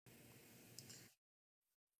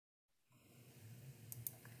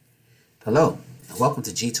Hello, and welcome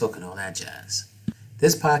to G Talk and All That Jazz.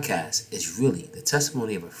 This podcast is really the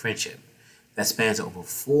testimony of a friendship that spans over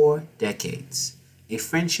 4 decades. A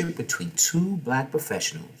friendship between two black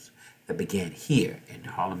professionals that began here in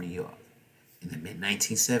Harlem, New York in the mid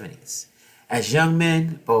 1970s. As young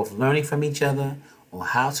men, both learning from each other on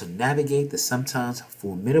how to navigate the sometimes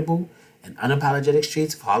formidable and unapologetic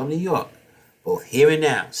streets of Harlem, New York, both here and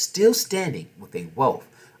now, still standing with a wealth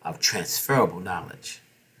of transferable knowledge.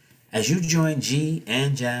 As you join G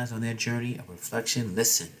and Jazz on their journey of reflection,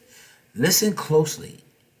 listen. Listen closely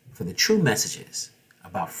for the true messages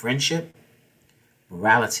about friendship,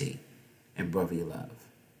 morality, and brotherly love.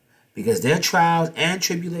 Because their trials and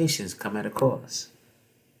tribulations come at a cost.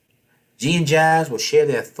 G and Jazz will share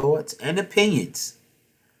their thoughts and opinions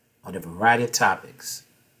on a variety of topics,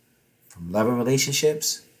 from love and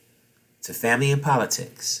relationships to family and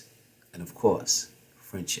politics, and of course,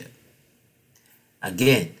 friendship.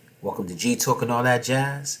 Again, welcome to G Talk and All That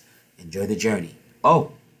Jazz. Enjoy the journey.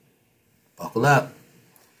 Oh, buckle up.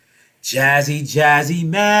 Jazzy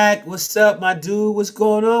Mac, what's up, my dude? What's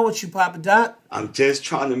going on with you, Papa Doc? I'm just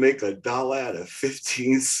trying to make a dollar out of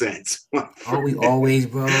 15 cents. Are we always,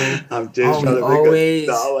 bro? I'm just Are trying we to make a always?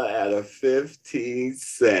 dollar out of 15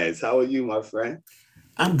 cents. How are you, my friend?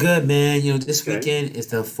 I'm good, man. This Okay. weekend is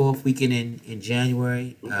the fourth weekend in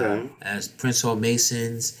January. Okay. As Prince Hall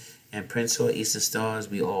Masons and Prince Hall Eastern Stars,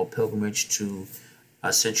 we all pilgrimage to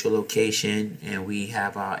a central location, and we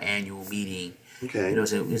have our annual meeting. Okay.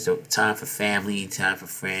 It's a time for family, time for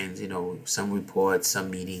friends. Some reports, some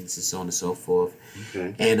meetings, and so on and so forth.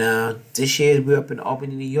 Okay. And this year we're up in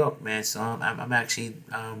Albany, New York, man. So I'm actually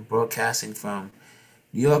broadcasting from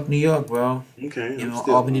New York, bro. Okay.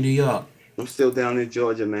 Albany, New York. I'm still down in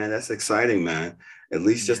Georgia, man. That's exciting, man. At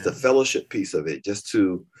least just Yeah. the fellowship piece of it, just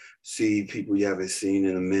to see people you haven't seen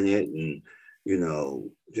in a minute, and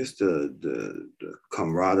just the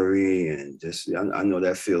camaraderie, and just I know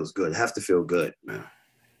that feels good. Have to feel good, man.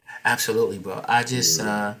 Absolutely, bro. I just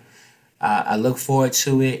Mhm. I look forward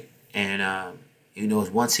to it, and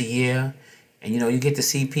it's once a year, and you get to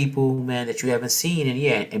see people, man, that you haven't seen, and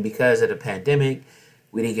yeah, and because of the pandemic,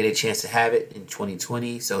 we didn't get a chance to have it in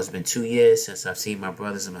 2020. So it's been 2 years since I've seen my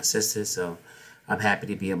brothers and my sisters. So I'm happy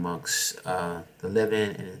to be amongst the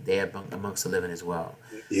living, and they are amongst the living as well.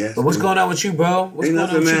 But Yes, what's man. going on with you, bro? What's Ain't going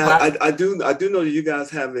on nothing, with you, man. Pop? I do know that you guys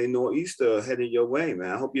have a nor'easter heading your way,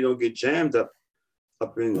 man. I hope you don't get jammed up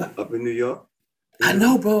in New York. You I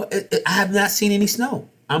know, know, bro. I have not seen any snow.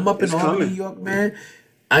 I'm up in it's Albany, New coming. York, man.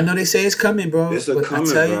 I know they say it's coming, bro. It's a But I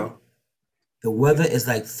coming, tell you, bro. the weather is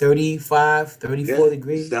like 35, Yeah, 34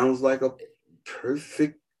 degrees. sounds like a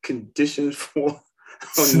perfect condition for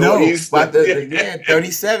a Snow. nor'easter. Yeah, Yeah,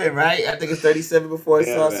 37, right? I think it's 37 before it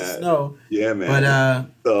yeah, starts to man. snow. Yeah, But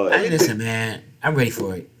man. So I listen, man. I'm ready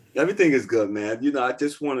for it. everything is good, man. I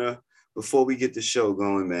just wanna before we get the show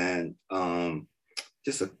going, man.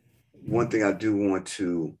 Just one thing I do want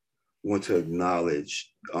to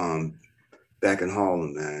acknowledge. Back in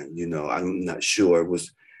Harlem, man. I'm not sure. It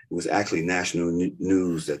was actually national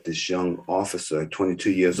news that this young officer, 22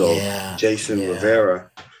 years old, Yeah, Jason yeah,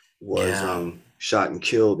 Rivera, was yeah, shot and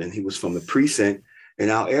killed, and he was from the precinct in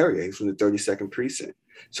our area. He's from the 32nd precinct.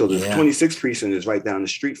 So the yeah, 26th precinct is right down the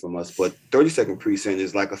street from us, but 32nd precinct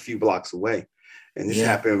is like a few blocks away. And this yeah,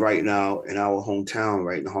 happened right now in our hometown,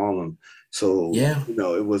 right in Harlem. So, yeah,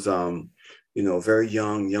 it was very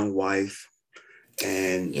young wife,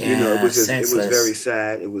 and it yeah. was just, it was very Senseless.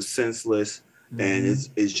 sad. It was senseless, and Hmm.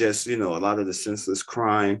 it's just a lot of the senseless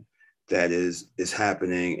crime that is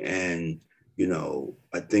happening. And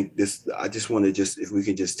I think this, I just want to, just if we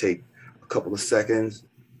can just take a couple of seconds,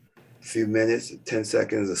 a few minutes, 10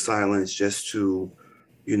 seconds of silence, just to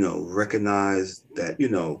recognize that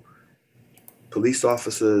police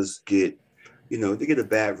officers get, they get a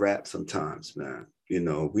bad rap sometimes, man. We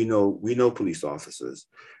know police officers,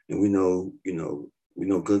 and we know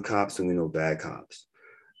good cops, and we know bad cops.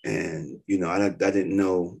 And I didn't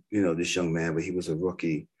know this young man, but he was a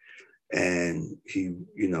rookie, and he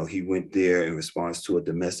went there in response to a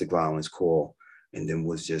domestic violence call, and then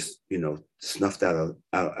was just snuffed out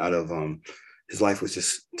of his life was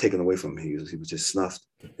just taken away from him. He was just snuffed.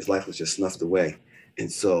 His life was just snuffed away,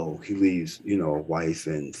 and so he leaves a wife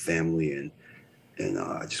and family. And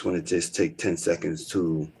I just want to just take 10 seconds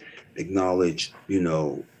to acknowledge you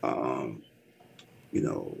know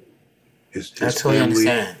his I his totally family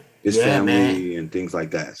understand. his Yeah, man. family and things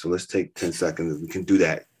like that. So let's take 10 seconds. We can do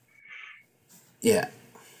that. Yeah.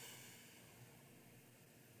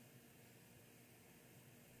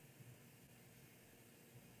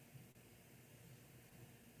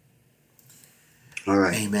 All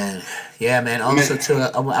right. Amen. Yeah, man. Man. Also, too,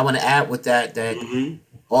 I want to add with that Mm-hmm.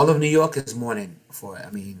 all of New York is mourning for it.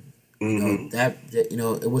 I mean, Mm-hmm.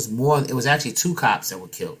 it was more. It was actually two cops that were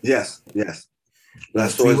killed. Yes. Yes.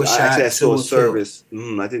 But Three were I shot, two saw a were killed. service.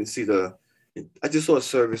 I didn't see the. I just saw a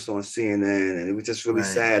service on CNN, and it was just really Right.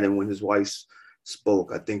 sad. And when his wife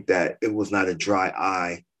spoke, I think that it was not a dry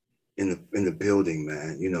eye in the building,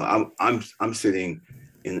 man. I'm sitting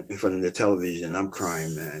in front of the television. I'm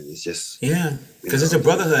crying, man. It's just, Yeah, you because it's know, a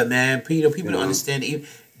brotherhood, man. People you don't know, understand. Even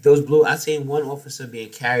those blue. I seen one officer being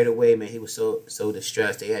carried away, man. He was so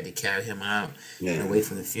distressed. They had to carry him out and yeah, away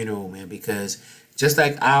from the funeral, man. Because just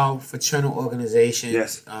like our fraternal organizations,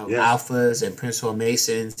 yes, yes, Alphas and Prince Hall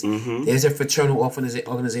Masons, mm-hmm, there's a fraternal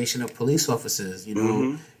organization of police officers.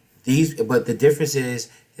 mm-hmm, But the difference is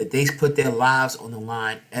that they put their lives on the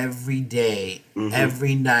line every day, mm-hmm,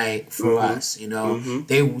 every night for mm-hmm, us.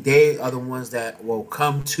 mm-hmm, They are the ones that will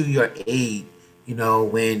come to your aid.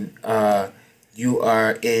 When you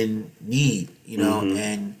are in need. mm-hmm.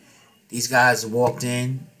 And these guys walked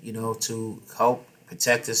in, to help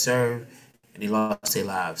protect and serve, and they lost their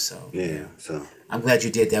lives. So Yeah. yeah, So I'm glad you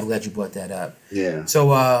did that. I'm glad you brought that up. yeah,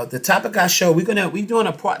 So the topic I show we're doing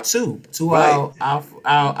a part two to right,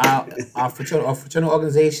 our fraternal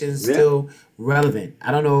organizations yeah, still relevant.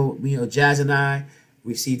 I don't know, Jazz and I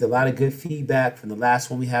received a lot of good feedback from the last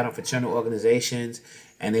one we had on fraternal organizations,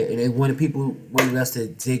 and people wanted us to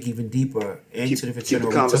dig even deeper into the keep the fraternal.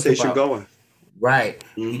 We talked conversation about going. Right.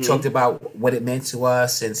 We Mm-hmm, talked about what it meant to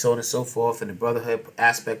us and so on and so forth and the brotherhood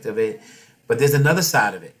aspect of it. But there's another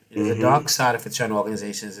side of it. There's a mm-hmm, dark side of fraternal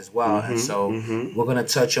organizations as well. And mm-hmm, so mm-hmm. we're going to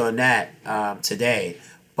touch on that today.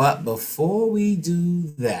 But before we do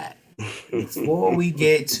that, before we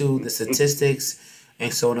get to the statistics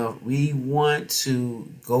and so on, we want to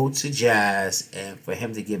go to Jazz and for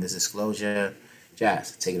him to give his disclosure.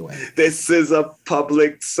 Jazz, take it away. This is a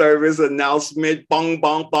public service announcement. Bong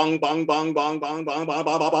bong bong bong bong bong bong bong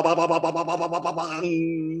bong bong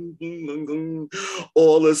bong.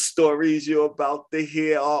 All the stories you're about to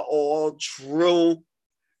hear are all true.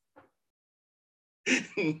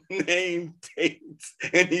 Name, dates,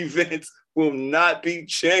 and events will not be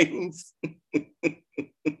changed.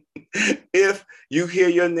 If you hear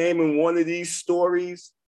your name in one of these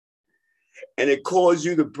stories and it caused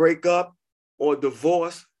you to break up or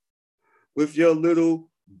divorce with your little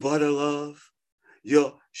butter love,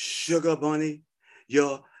 your sugar bunny,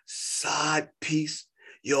 your side piece,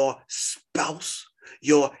 your spouse,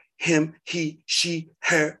 your him, he, she,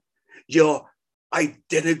 her, your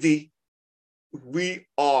identity, we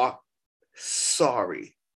are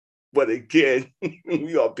sorry. But again,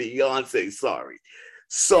 we are Beyonce sorry.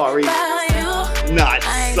 Sorry, not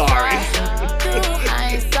sorry.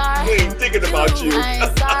 We ain't thinking about you.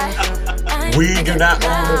 We do not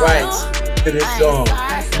own the rights to this song.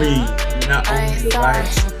 We do not own the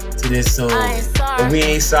rights to this song. But we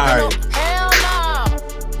ain't sorry.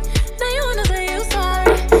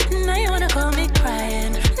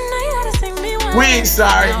 We ain't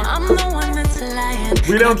sorry.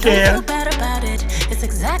 We don't care.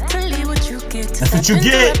 That's what you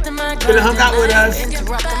get. Could have hung out with us.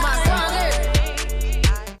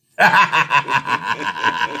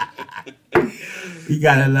 You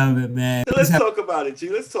gotta love it, man. So let's talk about it, G.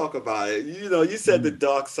 Let's talk about it. You said the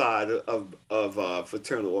dark side of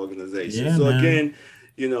fraternal organization. Yeah, So man. again,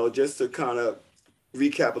 just to kind of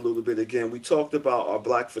recap a little bit again, we talked about are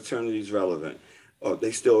black fraternities relevant?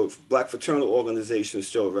 They still black fraternal organizations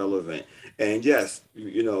still relevant? And yes,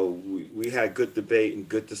 we had good debate and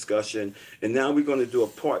good discussion. And now we're going to do a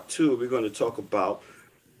part two. We're going to talk about,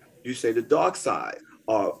 you say, the dark side.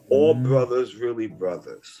 Are all Mm, brothers really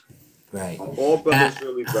brothers? right. Are all And, brothers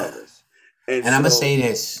really brothers? And and I'm gonna say so,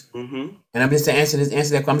 this. mm-hmm. And I'm just to answer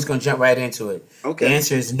that. I'm just gonna jump right into it. The Okay,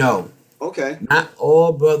 answer is no. okay, Not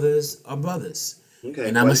all brothers are brothers. okay.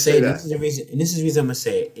 And I'm Why do gonna you say say this that? is the reason. And this is the reason I'm gonna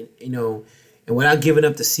say it. And without giving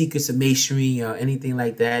up the secrets of masonry or anything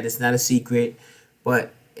like that, it's not a secret.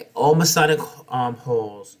 But all Masonic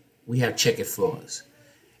halls, we have checkered floors,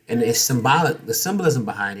 and it's symbolic. The symbolism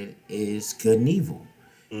behind it is good and evil.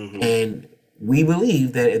 Mm-hmm. And we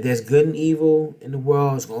believe that if there's good and evil in the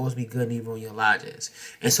world, it's going to always be good and evil in your lodges.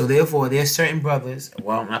 And so, therefore, there's certain brothers,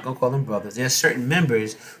 well, I'm not going to call them brothers, there's certain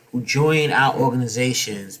members who join our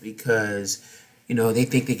organizations because, they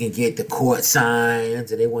think they can get the court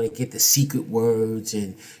signs and they want to get the secret words.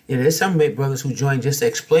 And, there's some brothers who join just to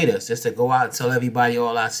exploit us, just to go out and tell everybody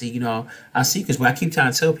all our secrets. But I keep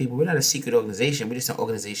trying to tell people we're not a secret organization, we're just an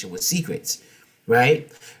organization with secrets,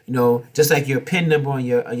 right? Just like your PIN number on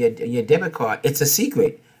your debit card, it's a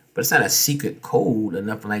secret. but it's not a secret code or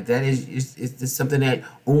nothing like that. It's just something that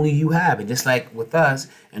only you have. And just like with us,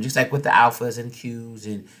 and just like with the alphas and Qs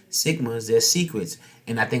and sigmas, there's secrets.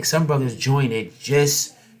 And I think some brothers join it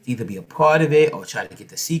just to either be a part of it or try to get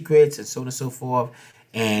the secrets and so on and so forth.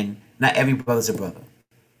 And not every brother's a brother,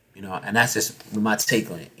 and that's just my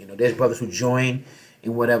take on it. There's brothers who join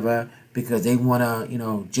and whatever because they want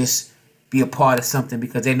to, just be a part of something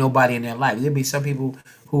because there's nobody in their life. There'll be some people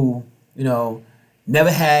who,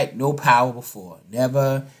 never had no power before,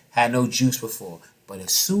 never had no juice before. But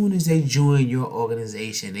as soon as they join your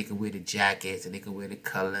organization, they can wear the jackets and they can wear the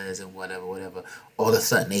colors and whatever, whatever. All of a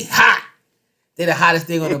sudden, they hot. They're the hottest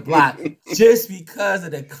thing on the block just because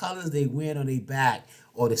of the colors they wear on their back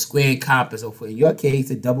or the square and compass, or for in your case,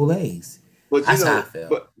 the double A's. But That's how I feel.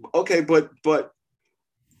 but okay, but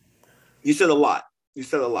you said a lot. You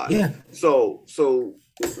said a lot. Yeah. So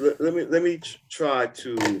let me try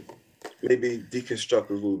to maybe deconstruct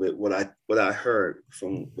a little bit what I heard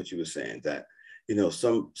from what you were saying, that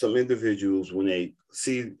some individuals, when they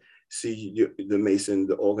see the Mason,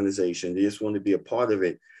 the organization, they just want to be a part of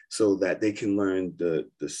it so that they can learn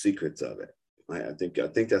the secrets of it. I think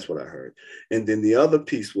that's what I heard. And then the other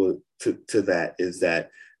piece to that is that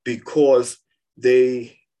because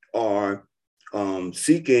they are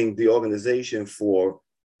seeking the organization for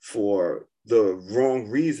the wrong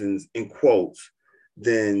reasons, in quotes,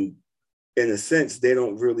 then in a sense, they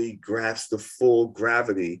don't really grasp the full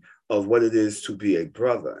gravity of what it is to be a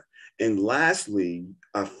brother. And lastly,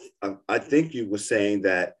 I think you were saying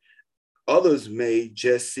that others may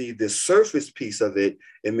just see the surface piece of it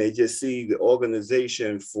and may just see the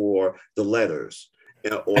organization for the letters.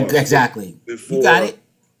 Or exactly. For, you got it.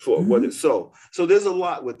 For mm-hmm. What it, so there's a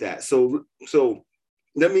lot with that. So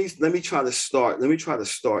let me try to start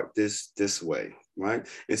this way, right?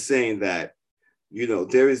 And saying that,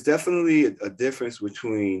 there is definitely a difference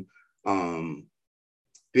between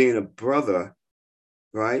being a brother,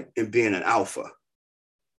 right, and being an alpha,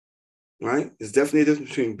 right? There's definitely a difference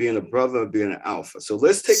between being a brother and being an alpha. So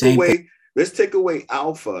let's take away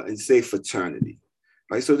alpha and say fraternity,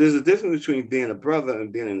 right? So there's a difference between being a brother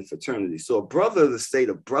and being in a fraternity. So a brother is a state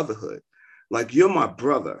of brotherhood. Like, you're my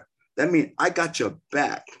brother. That means I got your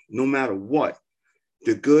back no matter what.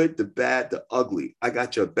 The good, the bad, the ugly, I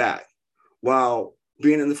got your back. While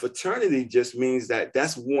being in the fraternity just means that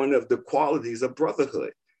that's one of the qualities of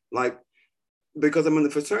brotherhood. Like, because I'm in the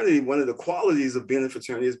fraternity, one of the qualities of being in the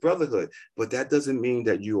fraternity is brotherhood, but that doesn't mean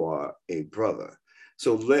that you are a brother.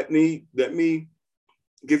 So let me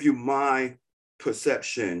give you my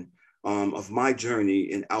perception of my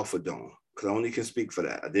journey in Alpha Dome, because I only can speak for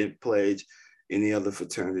that. I didn't pledge any other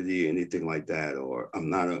fraternity, anything like that, or I'm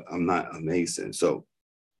not a Mason. So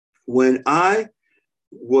when I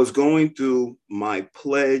was going through my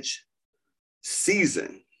pledge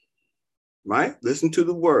season, right? Listen to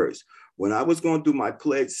the words. When I was going through my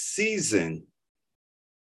pledge season,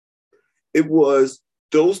 it was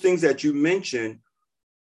those things that you mentioned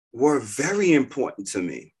were very important to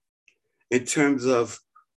me in terms of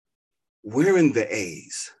wearing the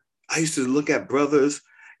A's. I used to look at brothers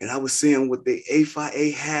and I was seeing with the A Phi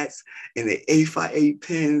A hats and the A Phi A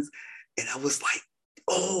pins, and I was like,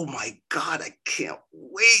 oh my God, I can't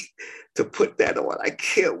wait to put that on. I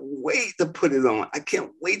can't wait to put it on. I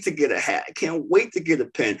can't wait to get a hat. I can't wait to get a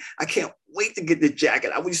pen. I can't wait to get the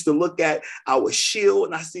jacket. I used to look at our shield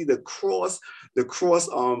and I see the cross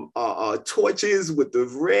torches with the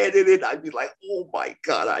red in it. I'd be like, oh my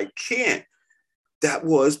God, I can't. That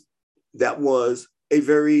was a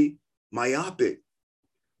very myopic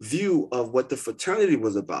view of what the fraternity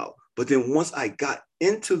was about. But then once I got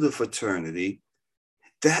into the fraternity,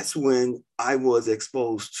 that's when I was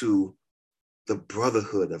exposed to the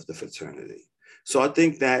brotherhood of the fraternity. So I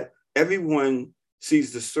think that everyone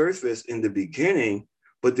sees the surface in the beginning,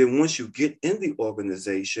 but then once you get in the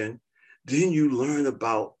organization, then you learn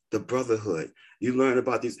about the brotherhood. You learn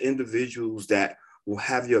about these individuals that will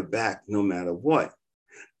have your back no matter what.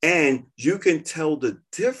 And you can tell the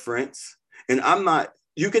difference,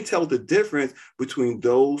 you can tell the difference between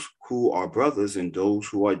those who are brothers and those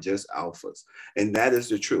who are just alphas. And that is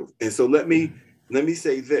the truth. And so let me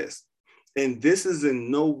say this, and this is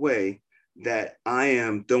in no way that I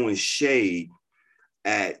am throwing shade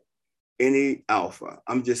at any alpha.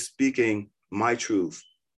 I'm just speaking my truth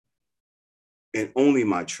and only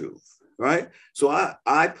my truth, right? So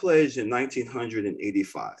I pledged in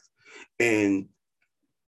 1985. And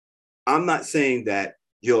I'm not saying that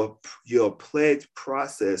your pledge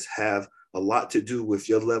process have a lot to do with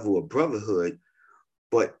your level of brotherhood,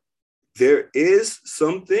 but there is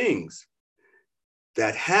some things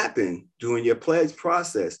that happen during your pledge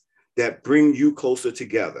process that bring you closer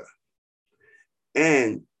together.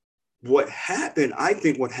 And what happened, I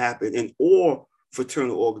think what happened in all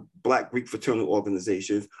Black Greek fraternal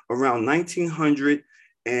organizations around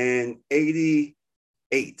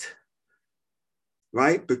 1988,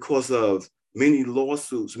 right? Because of many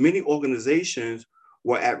lawsuits, many organizations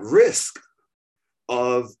were at risk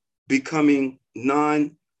of becoming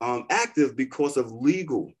non-active because of many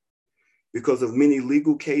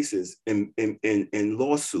legal cases and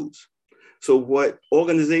lawsuits. So what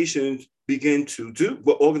organizations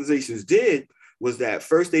did was that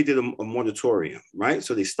first they did a moratorium, right?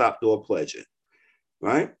 So they stopped all pledging,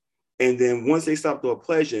 right? And then once they stopped all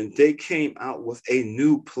pledging, they came out with a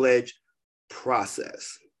new pledge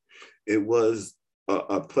process. It was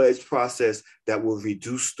a pledge process that will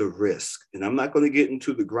reduce the risk. And I'm not going to get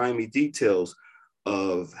into the grimy details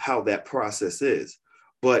of how that process is.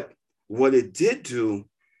 But what it did do,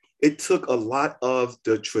 it took a lot of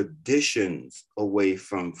the traditions away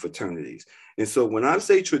from fraternities. And so when I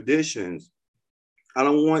say traditions, I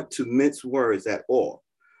don't want to mince words at all.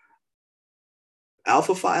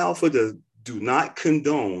 Alpha Phi Alpha do not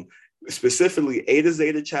condone, specifically Eta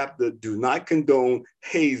Zeta chapter, do not condone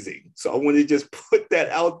hazing. So I want to just put that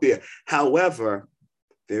out there. However,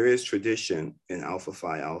 there is tradition in Alpha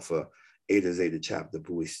Phi Alpha, Eta Zeta chapter,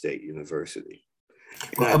 Bowie State University.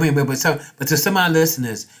 Well, but to some of our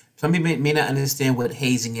listeners, some people may not understand what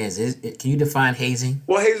hazing is. Can you define hazing?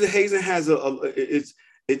 Well, hazing has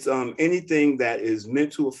it's anything that is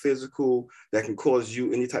mental or physical that can cause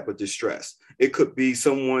you any type of distress. It could be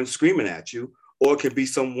someone screaming at you, or it could be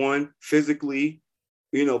someone physically,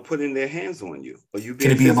 putting their hands on you. Or you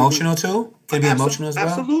can it be emotional too? Can it be emotional as well?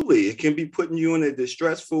 Absolutely. It can be putting you in a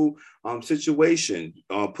distressful situation,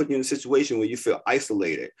 putting you in a situation where you feel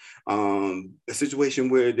isolated, a situation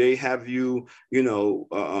where they have you,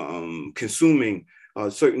 consuming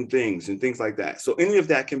certain things and things like that. So any of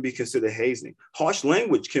that can be considered hazing. Harsh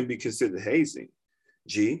language can be considered hazing,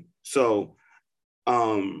 G. So,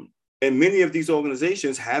 and many of these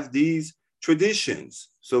organizations have these traditions.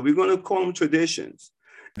 So we're going to call them traditions.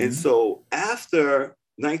 Mm-hmm. And so after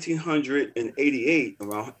 1988,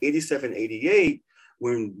 around 87, 88,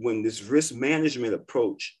 when this risk management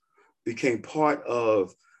approach became part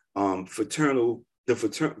of fraternities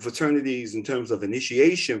in terms of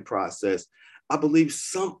initiation process, I believe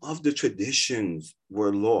some of the traditions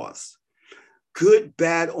were lost. Good,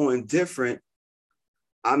 bad, or indifferent,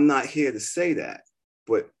 I'm not here to say that.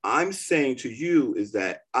 What I'm saying to you is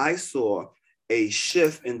that I saw a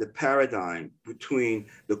shift in the paradigm between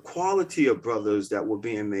the quality of brothers that were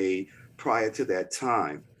being made prior to that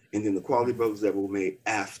time and then the quality of brothers that were made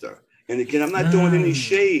after. And again, I'm not doing any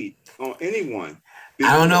shade on anyone.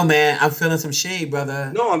 I don't know, man. I'm feeling some shade,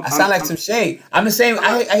 brother. No, I sound like some shade. I'm the same.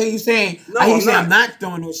 I hear you saying. No, I'm not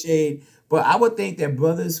throwing no shade. But I would think that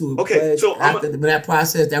brothers who pledged after when that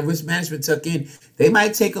process, that risk management took in, they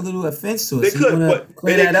might take a little offense to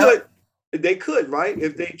it. They could, right?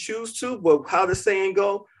 If they choose to. But how the saying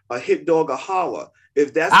go? A hit dog, a holler.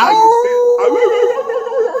 If that's how you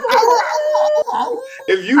feel,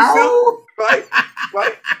 if you feel right.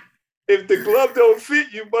 If the glove don't fit,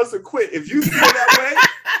 you must have quit. If you feel that way,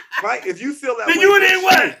 right? If you feel that way, you didn't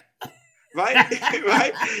win. Right?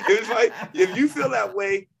 Right? If you feel that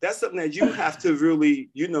way, that's something that you have to really,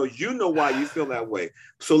 you know why you feel that way.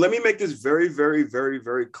 So let me make this very, very, very,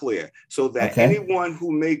 very clear so that anyone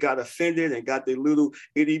who may got offended and got their little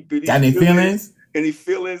itty bitty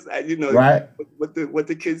feelings, right? What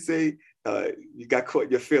the kids say, you got caught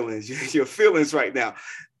in your feelings. Your feelings right now.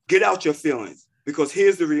 Get out your feelings. Because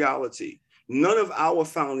here's the reality. None of our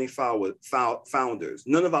founding founders,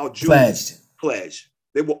 none of our Jews pledged.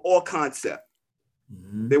 They were all concept.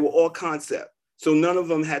 Mm-hmm. They were all concept. So none of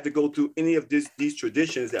them had to go through any of these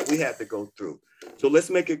traditions that we had to go through. So let's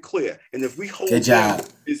make it clear. And if we hold them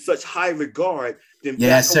in such high regard, then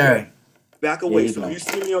back away. So if you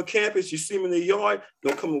see me on campus, you see me in the yard,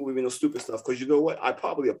 don't come up with me no stupid stuff. Because you know what? I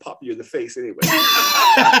probably will pop you in the face anyway.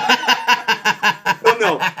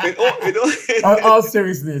 No. In all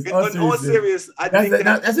seriousness. All serious, I think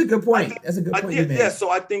that's a good point. That's a good point. Yeah, so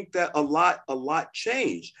I think that a lot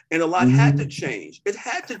changed, and a lot had to change. It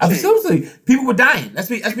had to change. Absolutely, people were dying. Let's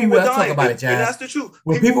be real. Talk about it, Jazz. And that's the truth.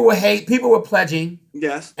 Well, people were people were pledging.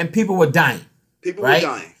 Yes. And people were dying. People were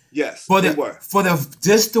dying. Yes, they were.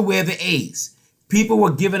 Just to wear the A's. People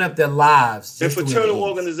were giving up their lives. And fraternal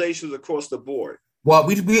organizations across the board. Well,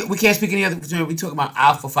 we can't speak any other fraternity. We're talking about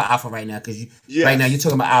Alpha Phi Alpha right now because right now you're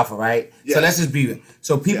talking about Alpha, right? Yes. So let's just be real.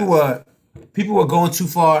 So people were going too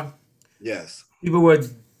far. Yes. People were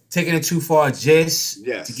taking it too far just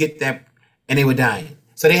to get that, and they were dying.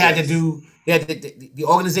 So they had to do Yeah, the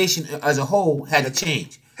organization as a whole had to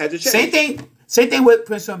change. Had to Same change. thing. Same thing with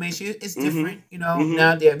Prince Formation. It's Mm-hmm. different, you know. Mm-hmm.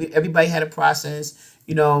 Now there, everybody had a process,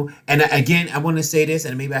 you know. And again, I want to say this,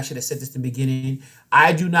 and maybe I should have said this in the beginning.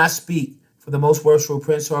 I do not speak for the most worshipful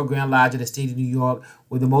Prince Hall Grand Lodge of the state of New York,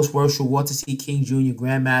 where the most worshipful Walter C. King Jr.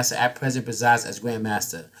 Grandmaster at present presides as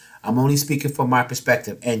Grandmaster. I'm only speaking from my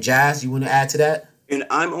perspective. And Jazz, you want to add to that? And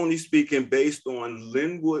I'm only speaking based on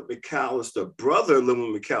Linwood McAllister, brother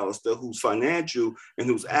Linwood McAllister, who's financial and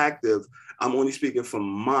who's active. I'm only speaking from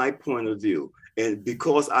my point of view. And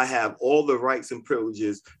because I have all the rights and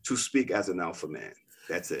privileges to speak as an alpha man.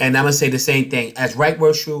 That's it. And I'm gonna say the same thing. As Right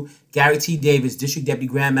Worshipful Gary T. Davis, District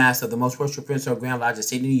Deputy Grandmaster of the Most Worshipful Prince of Grand Lodge of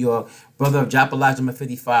State of New York, brother of Joppa Lodge number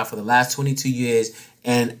 55 for the last 22 years,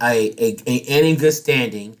 and and in good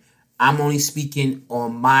standing, I'm only speaking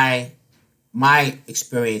on my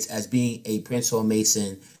experience as being a Prince Hall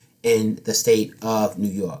Mason in the state of New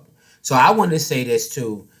York. So I wanted to say this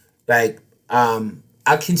too. Like,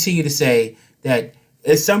 I continue to say that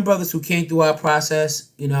there's some brothers who came through our process,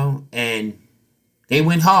 you know, and they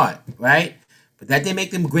went hard, right? But that didn't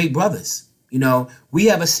make them great brothers. You know, we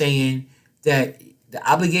have a saying that the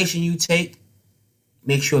obligation you take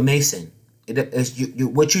makes you a Mason.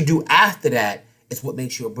 What you do after that is what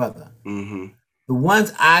makes you a brother. Mm-hmm. The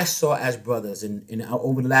ones I saw as brothers in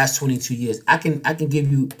over the last 22 years, I can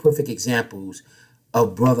give you perfect examples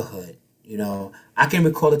of brotherhood. You know, I can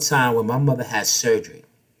recall a time when my mother had surgery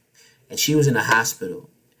and she was in the hospital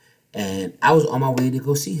and I was on my way to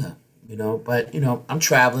go see her. You know, but you know, I'm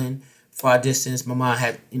traveling far distance. My mom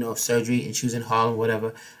had, you know, surgery and she was in Harlem,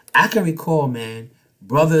 whatever. I can recall, man,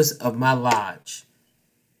 brothers of my lodge.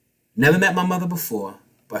 Never met my mother before,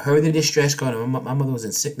 but heard the distress going on. My mother was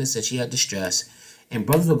in sickness and she had distress. And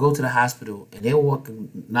brothers would go to the hospital and they would walk,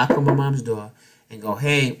 knock on my mom's door and go,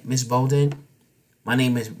 "Hey, Miss Bolden, my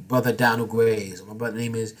name is Brother Donald Graves. Or my brother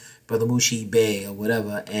name is Brother Mushi Bay or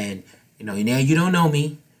whatever. And, you don't know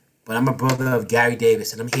me, but I'm a brother of Gary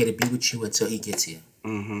Davis and I'm here to be with you until he gets here."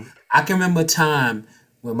 Mm-hmm. I can remember a time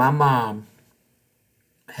when my mom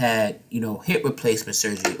had, hip replacement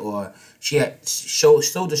surgery or she had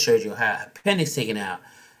shoulder surgery or had her appendix taken out.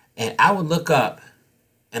 And I would look up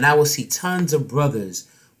and I would see tons of brothers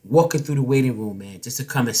walking through the waiting room, man, just to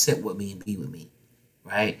come and sit with me and be with me,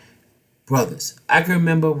 right? Brothers. I can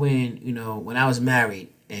remember when I was married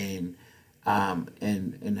and my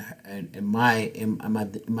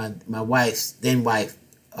wife's then wife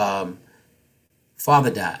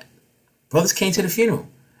father died. Brothers came to the funeral.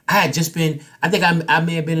 I had just been. I think I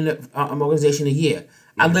may have been in an organization a year.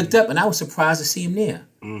 I looked up and I was surprised to see him there.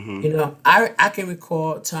 Mm-hmm. I can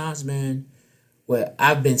recall times, man, where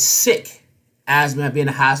I've been sick, asthma, I've been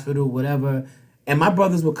in the hospital, whatever, and my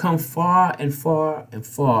brothers would come far and far and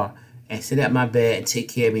far and sit at my bed and take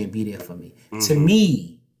care of me and be there for me. To Mm-hmm.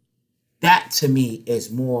 me, that to me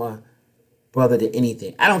is more brother than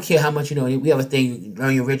anything. I don't care how much we have a thing. You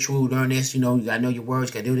learn your ritual, learn this. You gotta know your words,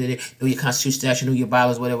 you gotta do this, know your constitution, know your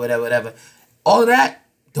Bibles, whatever, whatever, whatever. All of that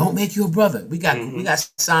don't make you a brother. We got Mm-hmm.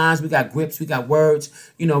 signs, we got grips, we got words.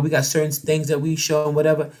 We got certain things that we show and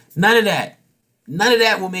whatever. None of that. None of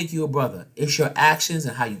that will make you a brother. It's your actions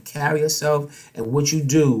and how you carry yourself and what you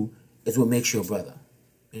do is what makes you a brother.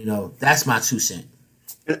 That's my 2 cents.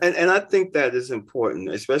 And I think that is important,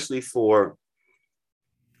 especially for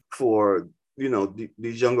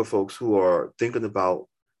these younger folks who are thinking about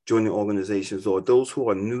joining organizations or those who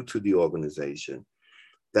are new to the organization.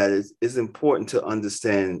 That it's important to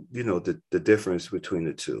understand the difference between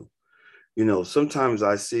the two. Sometimes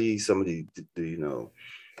I see some of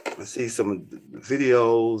I see some of the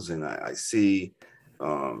videos and I see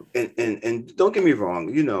and don't get me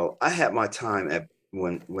wrong, I had my time at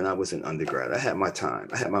when I was in undergrad. I had my time.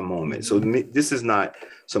 I had my moment. So this is not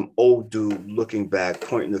some old dude looking back,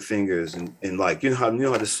 pointing the fingers and like how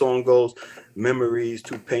the song goes, memories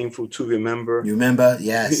too painful to remember. You remember?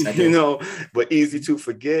 Yes, I do. But easy to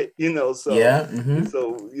forget. So Yeah. Mm-hmm.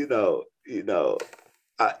 so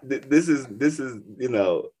this is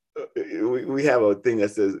we have a thing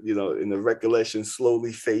that says in the recollection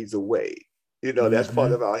slowly fades away. That's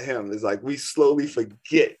part Mm-hmm. of our hymn. It's like we slowly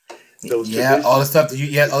forget those Yeah, all the traditions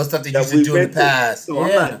stuff all the stuff that you that used to we've do in the been through. past. So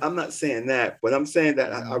Yeah. I'm not saying that, but I'm saying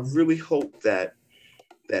that I Mm-hmm. really hope that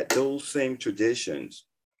those same traditions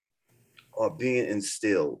are being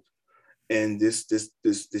instilled in this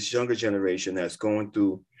younger generation that's going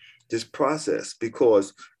through this process.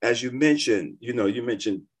 Because as you mentioned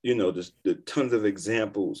the tons of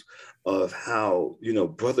examples of how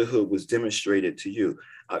brotherhood was demonstrated to you.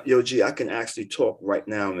 G, I can actually talk right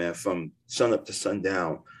now, man, from sun up to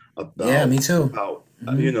sundown Yeah, about me too. about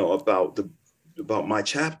Mm-hmm. about my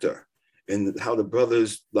chapter. and how the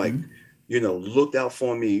brothers like, Mhm. looked out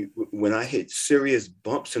for me when I hit serious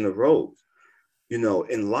bumps in the road,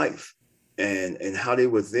 in life, and how they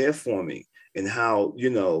were there for me, and how,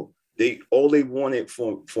 they all they wanted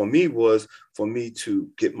for me was for me to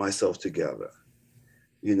get myself together,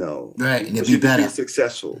 Right, and it'll want be you to be better.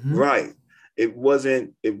 successful. Hmm. Right. It was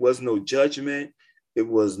no judgment. It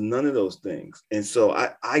was none of those things. And so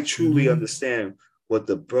I truly Hmm. understand what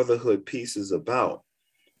the brotherhood piece is about.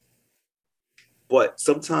 But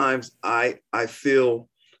sometimes I feel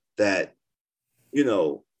that, you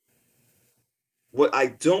know, what I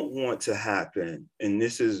don't want to happen, and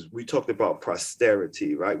this is, we talked about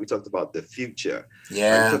posterity, right? We talked about the future, right? We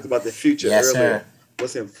Yeah. talked about the future Yes, earlier.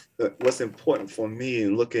 sir. What's important for me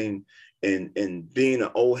in looking and being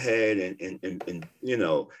an old head and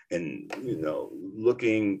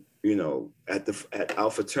looking, at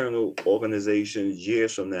our fraternal organizations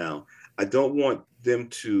years from now. I don't want them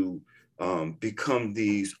to become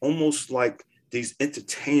these almost like these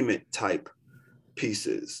entertainment type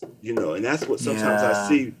pieces, and that's what sometimes I Yeah.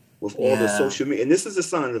 see with all the Yeah. social media. And this is a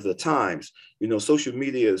sign of the times. Social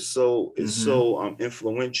media Hmm.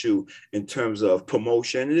 influential in terms of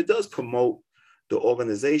promotion, and it does promote the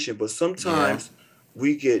organization. But Yeah. sometimes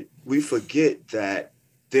we forget that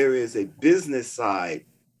there is a business side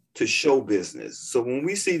to show business. So when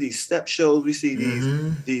we see these step shows, we see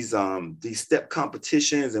Hmm. these step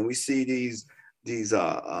competitions, and we see these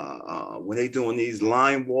when they doing these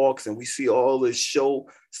line walks, and we see all this show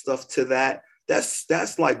stuff to that.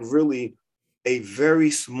 That's like really a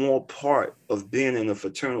very small part of being in a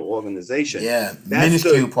fraternal organization. Yeah. That's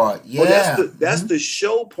Minuscule the part. oh, Yeah. that's the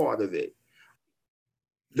show part of it.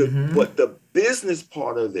 Hmm. But the business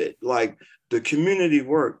part of it, like the community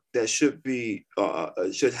work that should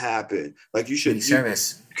happen, like Community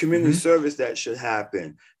service. community Hmm. service that should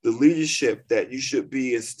happen, the leadership that you should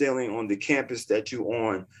be instilling on the campus that you're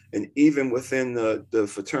on, and even within the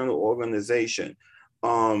fraternal organization.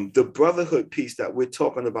 The brotherhood piece that we're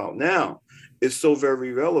talking about now is so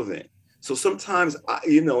very relevant. So sometimes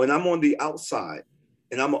and I'm on the outside,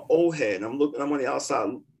 and I'm an old head, and I'm on the outside,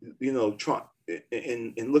 trying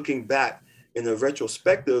in looking back in a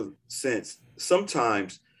retrospective sense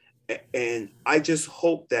sometimes. And I just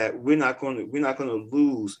hope that we're not going to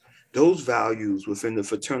lose those values within the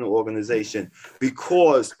fraternal organization,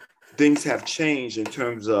 because things have changed in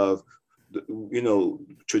terms of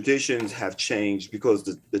traditions have changed,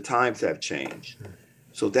 because the times have changed.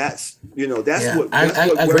 So that's Yeah. what I, that's I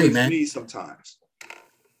what I agree, worries man. me sometimes.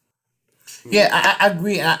 Yeah, Mm. I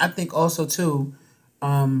agree. And I think also too,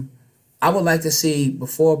 um, I would like to see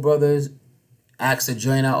before brothers ask to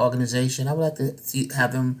join our organization. I would like to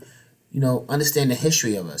have them, understand the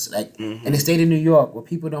history of us. Like in the Mm-hmm. state of New York, where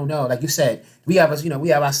people don't know, like you said, we have us, we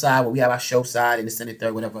have our side, where we have our show side and the Senate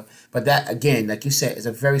third, whatever. But that again, like you said, is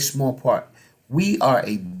a very small part. We are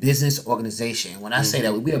a business organization. When I say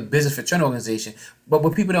that, Mm-hmm. we are a business fraternal organization. But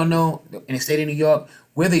what people don't know, in the state of New York,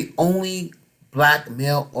 we're the only black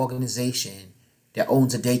male organization that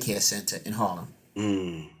owns a daycare center in Harlem.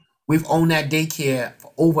 Mm. We've owned that daycare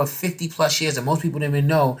for over 50 plus years, and most people don't even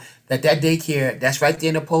know that that daycare that's right there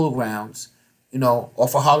in the Polo Grounds,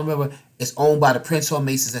 off of Harlem River, is owned by the Prince Hall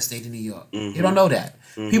Masons of the state of New York. They don't Mm-hmm. know that.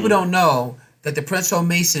 People Mm-hmm. don't know that the Prince Hall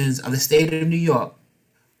Masons of the state of New York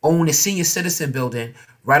own the senior citizen building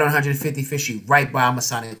right on 155th Street, right by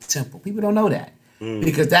Masonic Temple. People don't know that Mm.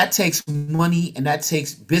 because that takes money and that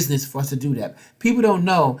takes business for us to do that. People don't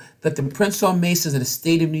know that the Prince Hall Masons of the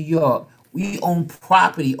state of New York, we own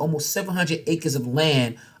property, almost 700 acres of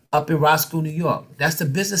land up in Roscoe, New York. That's the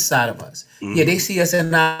business side of us. Yeah, they Mm-hmm. see us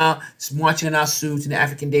in our marching in our suits in the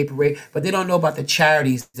African Day Parade, but they don't know about the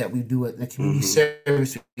charities that we do, the community Mm-hmm.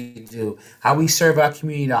 service we do, how we serve our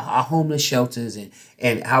community, our homeless shelters,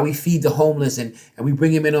 and how we feed the homeless, and we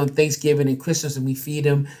bring them in on Thanksgiving and Christmas, and we feed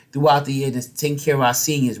them throughout the year to take care of our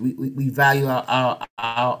seniors. We value our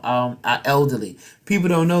elderly. People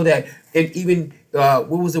don't know that, and even what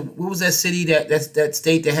was that city that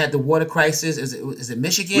state that had the water crisis? Is it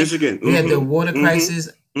Michigan? Michigan. We had the Mm-hmm. water Mm-hmm. crisis.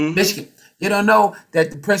 Mm-hmm. Michigan. You don't know that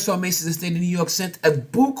the Prince Hall Masons of the state of New York sent a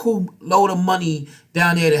buku load of money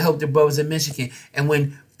down there to help the brothers in Michigan. And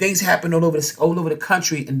when things happen all over the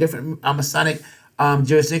country in different Masonic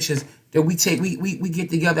jurisdictions, that we get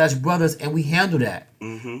together as brothers and we handle that.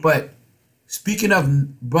 Mm-hmm. But speaking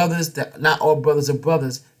of brothers, that not all brothers are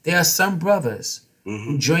brothers. There are some brothers who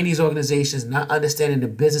Mm-hmm. join these organizations not understanding the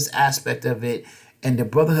business aspect of it and the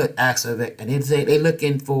brotherhood aspect of it, and they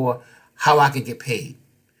looking for how I can get paid.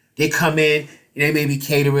 They come in, they may be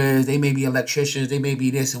caterers, they may be electricians, they may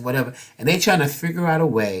be this and whatever, and they trying to figure out a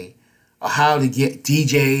way of how to get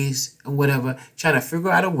DJs and whatever, trying to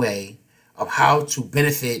figure out a way of how to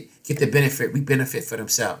get the benefit, we benefit for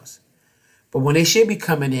themselves. But when they should be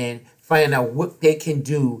coming in, finding out what they can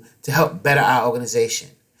do to help better our organization.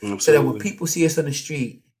 Absolutely. So that when people see us on the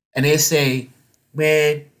street and they say,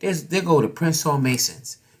 man, they go to Prince Hall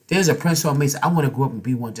Masons. There's a Prince Hall Mason. I want to grow up and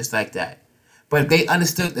be one just like that. But if they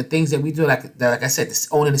understood the things that we do, like I said,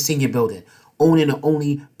 owning the senior building, owning the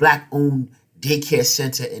only black-owned daycare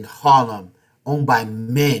center in Harlem, owned by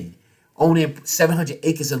men, owning 700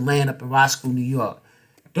 acres of land up in Roscoe, New York.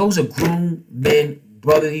 Those are grown men,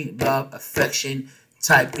 brotherly love, affection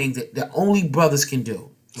type things that the only brothers can do.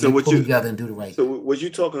 So what pull together and do the right. So what you're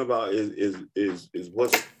talking about is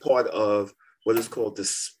what's part of what is called the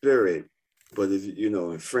spirit, but if you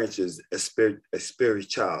know in French is a spirit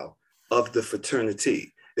child of the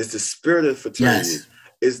fraternity. It's the spirit of fraternity. Yes.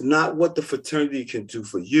 It's not what the fraternity can do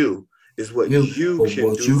for you. It's what you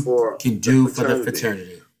can do for the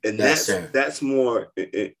fraternity. And yes, that's more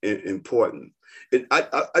important. And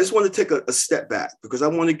I just want to take a step back because I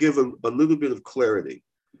want to give a little bit of clarity.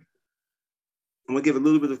 I'm going to give a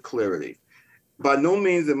little bit of clarity. By no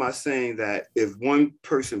means am I saying that if one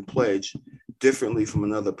person pledged differently from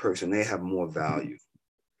another person, they have more value.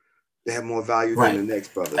 They have more value than the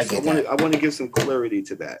next brother. So I want to give some clarity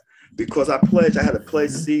to that. Because I had a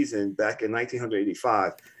pledge season back in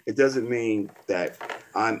 1985. It doesn't mean that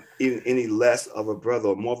I'm even any less of a brother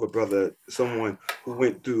or more of a brother, someone who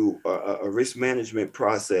went through a risk management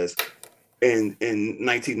process in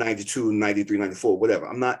 1992, 93, 94, whatever.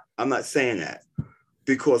 I'm not saying that.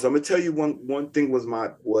 Because I'm gonna tell you one thing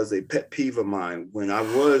was a pet peeve of mine when I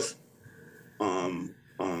was in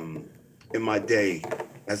my day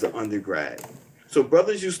as an undergrad. So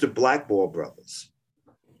brothers used to blackball brothers,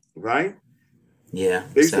 right? Yeah,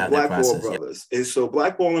 they used to blackball brothers, and so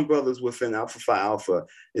blackballing brothers within Alpha Phi Alpha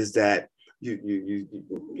is that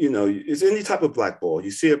you know it's any type of blackball.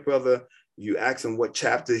 You see a brother, you ask him what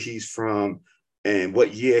chapter he's from and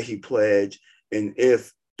what year he pledged, and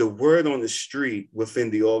if the word on the street within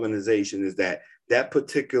the organization is that that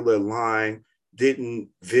particular line didn't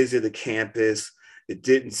visit a campus, it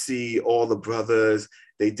didn't see all the brothers,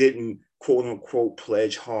 they didn't quote unquote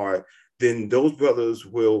pledge hard, then those brothers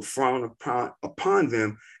will frown upon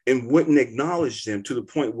them and wouldn't acknowledge them to the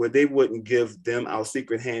point where they wouldn't give them our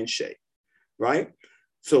secret handshake, right?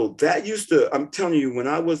 So that used to, I'm telling you, when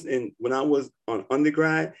I was on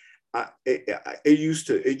undergrad, it used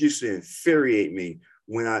to infuriate me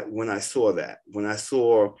when I saw that, when I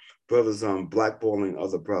saw brothers blackballing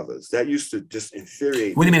other brothers. That used to just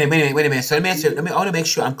infuriate me. Wait a minute. So I want to make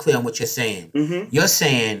sure I'm clear on what you're saying. Mm-hmm. You're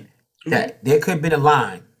saying that there could have been a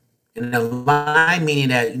line, and a line meaning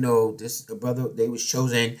that, you know, this brother, they was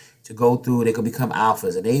chosen to go through, they could become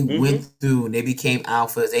alphas, and they went through and they became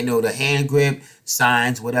alphas. They know the hand grip,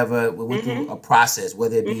 signs, whatever. We went through a process,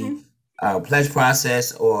 whether it be pledge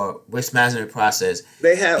process or risk management process.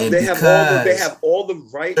 They have all the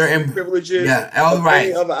rights and privileges. Yeah, all the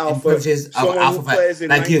rights and privileges of alpha,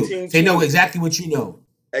 like you. They know exactly what you know.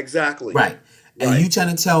 Exactly. Right. And you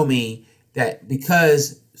trying to tell me that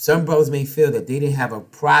because some brothers may feel that they didn't have a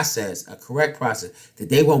correct process, that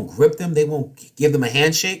they won't grip them, they won't give them a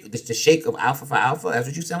handshake, the shake of Alpha Phi Alpha. That's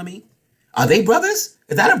what you're telling me? Are they brothers?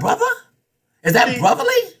 Is that a brother? Is that brotherly?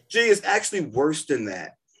 It's actually worse than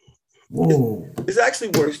that. Whoa. It's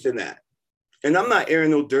actually worse than that. And I'm not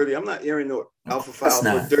airing no Alpha Phi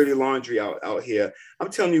Alpha dirty laundry out here. I'm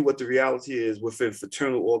telling you what the reality is within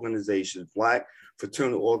fraternal organizations, Black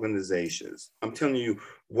fraternal organizations. I'm telling you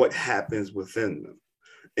what happens within them.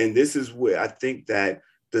 And this is where I think that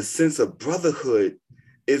the sense of brotherhood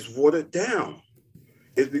is watered down.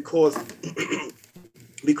 It's because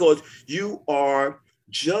you are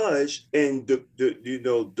judged, and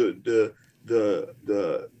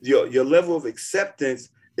your level of acceptance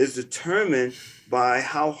is determined by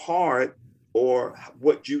how hard or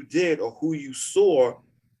what you did or who you saw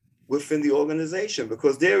within the organization.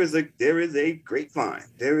 Because there is a grapevine,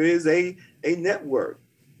 there is a network,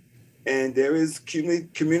 and there is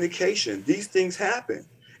communication. These things happen.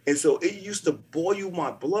 And so it used to boil my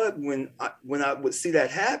blood when I would see that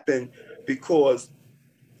happen, because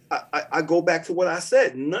I go back to what I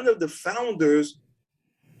said. None of the founders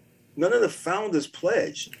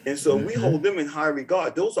pledged. And so we hold them in high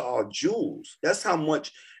regard. Those are our jewels. That's how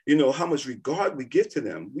much regard we give to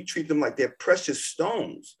them. We treat them like they're precious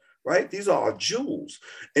stones, right? These are our jewels.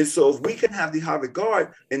 And so if we can have the high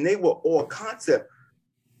regard and they were all concept,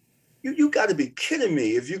 you got to be kidding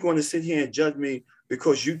me if you're going to sit here and judge me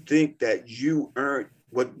because you think that you earned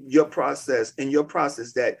what your process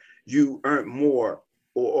that you earned more,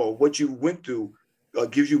 or what you went through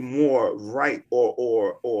gives you more right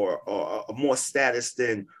or more status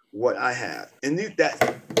than what I have. And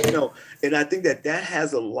that, and I think that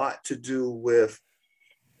has a lot to do with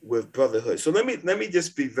brotherhood. So let me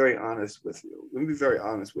just be very honest with you. Let me be very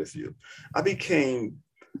honest with you. I became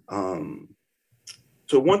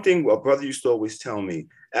so one thing a brother used to always tell me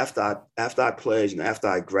after I pledged and after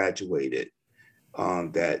I graduated,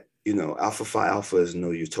 that Alpha Phi Alpha is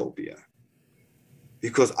no utopia,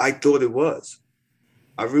 because I thought it was.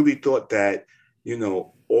 I really thought that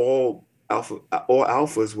all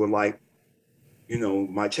alphas were like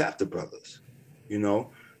my chapter brothers,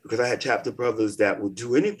 because I had chapter brothers that would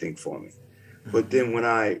do anything for me. But then when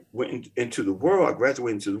I went into the world, I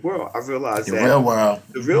graduated into the world, I realized the real world,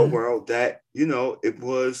 the real world, that, it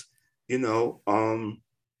was,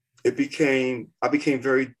 I became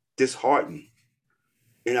very disheartened,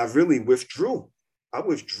 and I really withdrew. I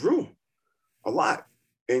withdrew a lot.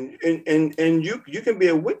 And you can be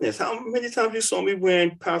a witness. How many times you saw me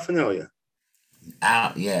wearing paraphernalia?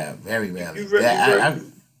 Yeah, very rarely.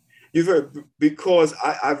 You've heard, because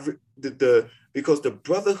because the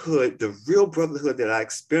brotherhood, the real brotherhood that I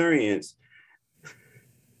experienced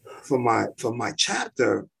from my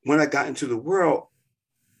chapter, when I got into the world,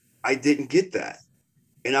 I didn't get that,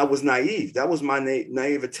 and I was naive. That was my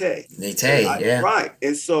naivete. Yeah. Right.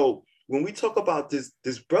 And so when we talk about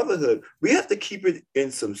this brotherhood, we have to keep it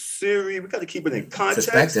in some serious. We got to keep it in context.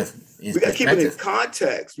 We got to keep it in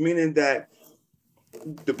context, meaning that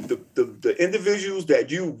the individuals that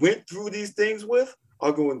you went through these things with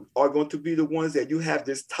are going to be the ones that you have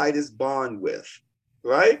this tightest bond with,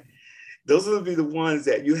 right? Those will be the ones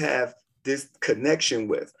that you have this connection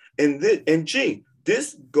with. And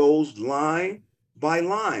this goes line by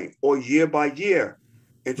line or year by year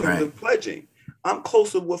in terms of pledging. I'm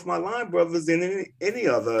closer with my line brothers than any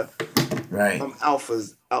other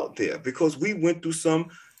alphas out there, because we went through some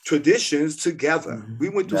traditions together. Mm-hmm. We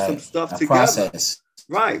went through some stuff together. Process.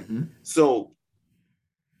 Right. Mm-hmm. So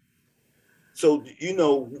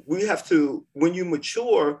we have to, when you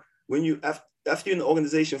mature, after you're in the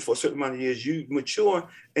organization for a certain amount of years, you mature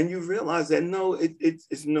and you realize that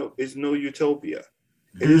it's no utopia.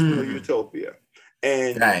 It is no utopia.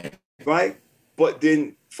 And right. But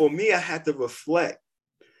then for me, I had to reflect,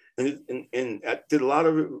 and I did a lot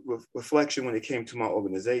of reflection when it came to my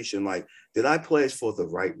organization. Like, did I pledge for the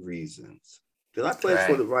right reasons? Did I pledge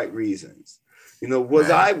for the right reasons? Was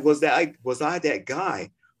I that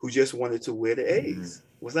guy who just wanted to wear the A's?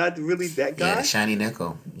 Mm-hmm. Was I really that guy? Yeah, the shiny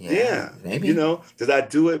nickel. Yeah, maybe. Did I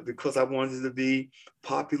do it because I wanted to be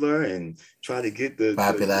popular and try to get the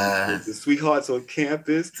sweethearts on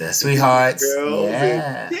campus? The sweethearts, girls.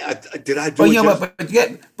 Yeah. Did I do it?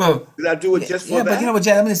 Did I do it just for that? But you know what,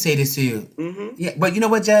 Jazz? I'm going to say this to you. Mm-hmm. Yeah, but you know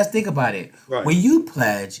what, Jazz? Think about it. Right. When you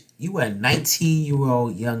pledge, you were a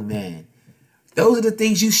 19-year-old young man. Those are the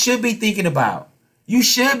things you should be thinking about. You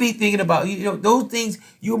should be thinking about, those things.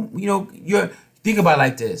 You're think about it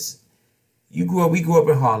like this. We grew up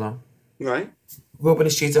in Harlem. Right. Grew up in the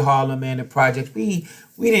streets of Harlem, man, the projects.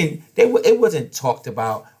 It wasn't talked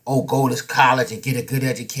about, go to college and get a good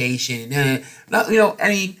education.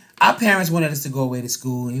 Our parents wanted us to go away to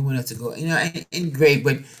school, and they wanted us to go, and great,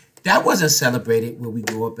 but that wasn't celebrated where we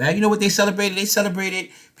grew up at. You know what they celebrated? They celebrated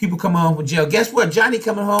people coming home from jail. Guess what? Johnny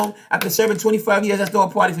coming home after serving 25 years, let's throw a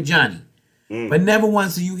party for Johnny. But never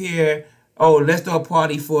once do you hear, let's throw a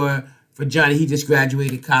party for Johnny. He just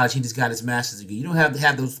graduated college. He just got his master's degree. You don't have to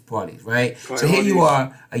have those parties, right? Priorities. So here you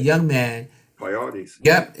are, a young man. Priorities.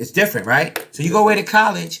 Yep, it's different, right? So you go away to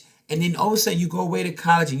college, and then all of a sudden you go away to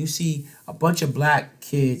college and you see a bunch of black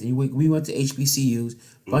kids. And we went to HBCUs,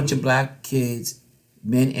 a bunch of black kids,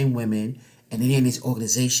 men and women, and they're in these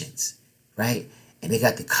organizations, right? And they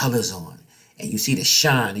got the colors on. And you see the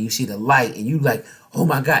shine, and you see the light, and you like, oh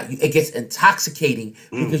my God, it gets intoxicating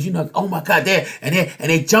because oh my God,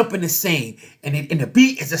 they jumping the same, and the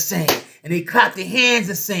beat is the same, and they clap their hands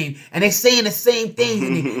the same, and they saying the same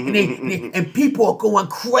thing, and people are going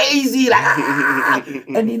crazy, like,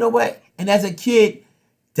 and you know what? And as a kid,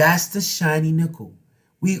 that's the shiny nickel.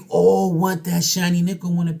 We all want that shiny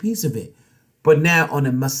nickel, want a piece of it. But now on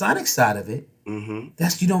the Masonic side of it,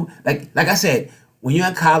 that's like I said, when you're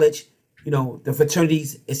in college, the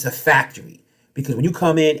fraternities, it's a factory. Because when you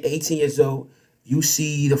come in 18 years old, you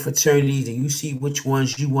see the fraternities and you see which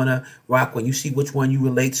ones you want to rock with. You see which one you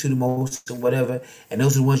relate to the most or whatever. And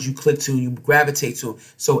those are the ones you click to and you gravitate to.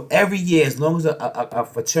 So every year, as long as a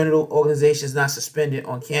fraternal organization is not suspended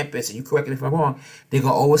on campus, and you correct me if I'm wrong, they're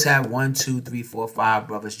going to always have 1, 2, 3, 4, 5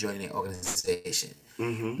 brothers joining the organization.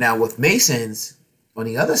 Mm-hmm. Now, with Masons, on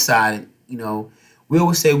the other side, we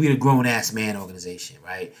always say we're the grown-ass man organization,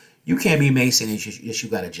 right? You can't be Mason unless you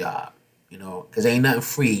got a job. Because there ain't nothing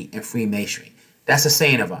free in Freemasonry. That's a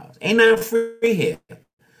saying of ours. Ain't nothing free here.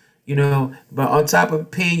 But on top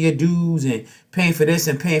of paying your dues and paying for this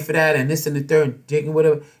and paying for that and this and the third, and digging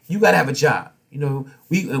whatever, you gotta have a job. And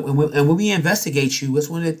when we investigate you, it's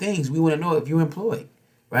one of the things we want to know if you're employed,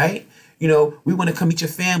 right? We want to come meet your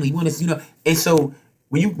family. We want to, and so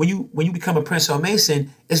when you become a Prince or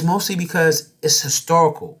Mason, it's mostly because it's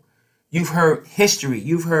historical. You've heard history.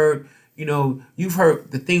 You've heard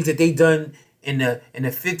the things that they done in the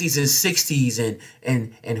 50s and 60s,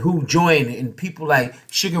 and who joined, and people like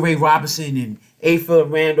Sugar Ray Robinson and A.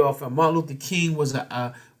 Philip Randolph and Martin Luther King was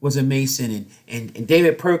a Mason, and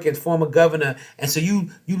David Perkins, former governor. And so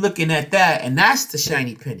you looking at that, and that's the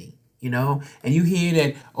shiny penny, and you hear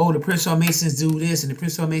that, oh, the Prince Hall Masons do this and the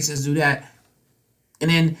Prince Hall Masons do that,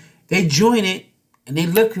 and then they join it and they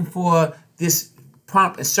looking for this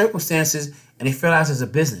pomp and circumstances, and they realize it's a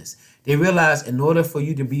business. They realize in order for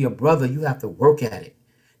you to be a brother, you have to work at it.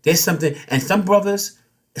 There's something, and some brothers,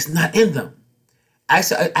 it's not in them. I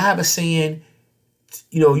have a saying,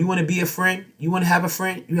 you want to be a friend, you want to have a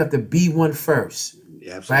friend, you have to be one first.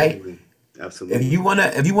 Yeah, right? absolutely. Absolutely.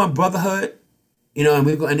 If you want brotherhood,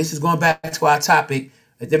 and this is going back to our topic,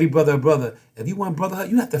 like every brother a brother. If you want brotherhood,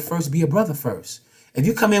 you have to first be a brother first. If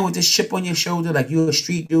you come in with this chip on your shoulder, like you're a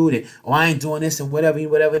street dude, and I ain't doing this and whatever, you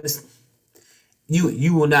will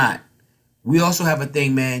not. We also have a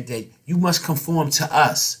thing, man, that you must conform to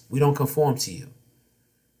us. We don't conform to you.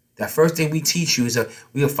 That first thing we teach you is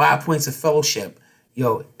we have 5 points of fellowship.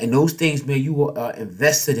 And those things, man, you are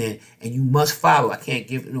invested in and you must follow. I can't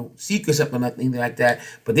give secrets up or nothing like that.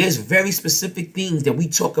 But there's very specific things that we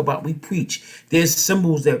talk about, we preach. There's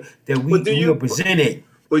symbols that we are presented.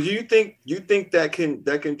 But do you think that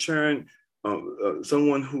can turn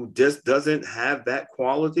someone who just doesn't have that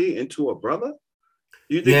quality into a brother?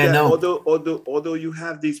 You think that no. although you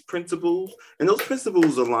have these principles, and those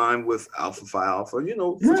principles align with Alpha Phi Alpha,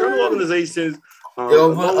 fraternal organizations,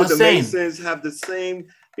 along with the Masons, have the same,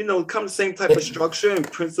 come the same type of structure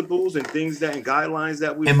and principles and things and guidelines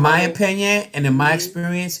that we. In my opinion and in my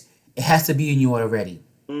experience, it has to be in you already.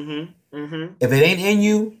 If it ain't in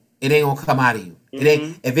you, it ain't gonna come out of you. It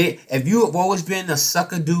ain't. If you have always been a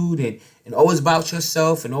sucker dude and always about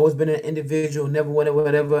yourself and always been an individual, never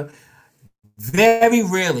whatever. Very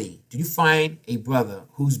rarely do you find a brother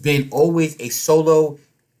who's been always a solo,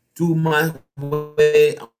 do my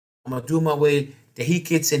way, I'm gonna do my way, that he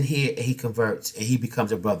gets in here and he converts and he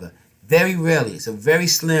becomes a brother. Very rarely. It's a very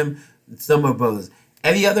slim number of brothers.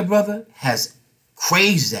 Every other brother has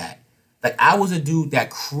craved that. Like I was a dude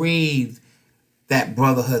that craved that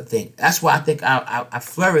brotherhood thing. That's why I think I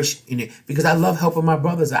flourish in it, because I love helping my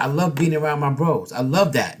brothers. I love being around my bros. I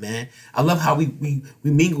love that, man. I love how we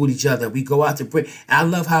mingle with each other. We go out to break. And I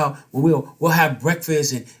love how we'll have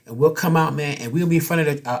breakfast and we'll come out, man, and we'll be in front of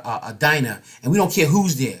a diner, and we don't care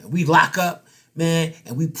who's there. We lock up, man,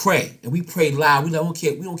 and we pray, and we pray loud. We don't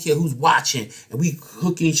care who's watching, and we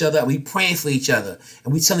hooking each other up. We praying for each other,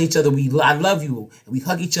 and we telling each other I love you, and we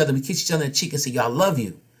hug each other. We kiss each other in the cheek and say, "Y'all love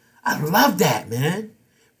you." I love that, man.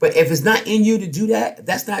 But if it's not in you to do that, if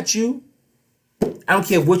that's not you, I don't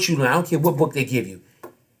care what you learn. I don't care what book they give you.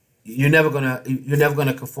 You're never gonna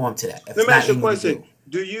conform to that. Let me ask you a question.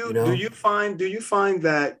 Do you find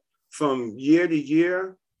that from year to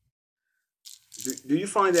year? Do you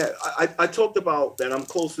find that I talked about that I'm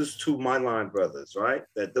closest to my line brothers, right?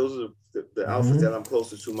 That those are the alphas that I'm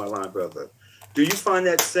closest to my line brother. Do you find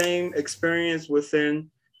that same experience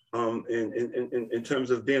within? In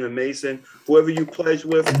terms of being a Mason, whoever you pledge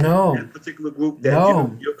with, that particular group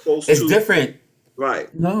that you're close to, it's different,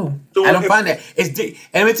 right? No, so I don't find that. And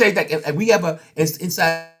let me tell you that if we have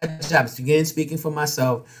inside jobs, again speaking for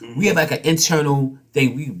myself, we have like an internal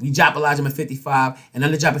thing. We Jopalize them at 55, and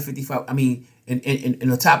under Joppa 55, I mean,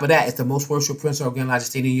 and on top of that, it's the most worshipful Prince Organized Lodge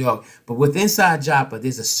State of New York. But with inside Joppa,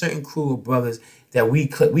 there's a certain crew of brothers that we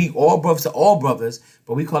all brothers,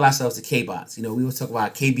 but we call ourselves the K-Bots. We always talk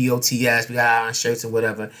about KBOTS, we got our own shirts and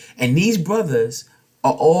whatever. And these brothers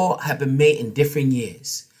have been made in different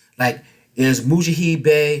years. Like there's Mujahid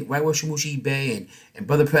Bey, Right Worship Mujahid Bey, and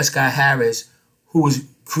Brother Prescott Harris, who was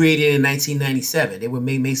created in 1997. They were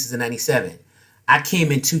made Masons in 97. I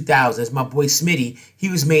came in 2000. It's my boy Smitty. He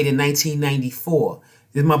was made in 1994.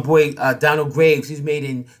 There's my boy Donald Graves. He was made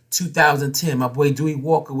in 2010. My boy Dewey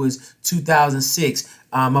Walker was 2006.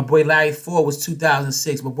 My boy Larry Ford was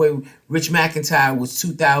 2006. My boy Rich McIntyre was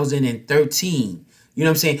 2013. You know what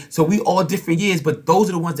I'm saying? So we all different years, but those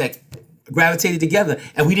are the ones that gravitated together,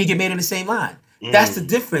 and we didn't get made on the same line. That's the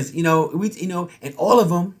difference. And all of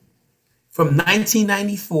them from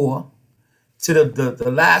 1994 to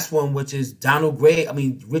the last one, which is Donald Gray. I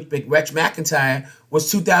mean, Rich McIntyre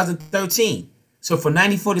was 2013. So from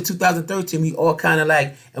 94 to 2013, we all kind of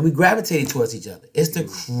like, and we gravitated towards each other. It's the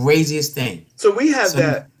craziest thing. So we have So,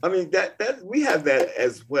 that. I mean, that we have that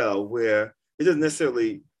as well, where it doesn't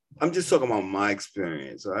necessarily. I'm just talking about my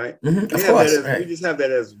experience, right? We of have that course, as we right. just have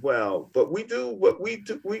that as well. But we do what we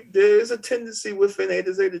do. There is a tendency within A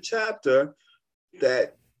to Zeta chapter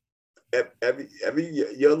that every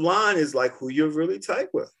your line is like who you're really tight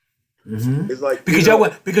with. It's like Because you're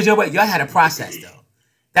what y'all had a process though.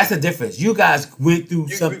 That's the difference. You guys went through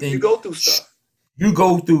you something. go through stuff. You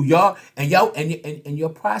go through and your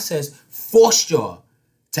process forced y'all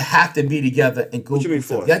to have to be together and go What you mean through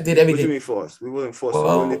stuff. forced? Y'all did What you everything. mean forced? We wasn't forced to do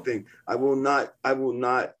Well, anything. I will not. I don't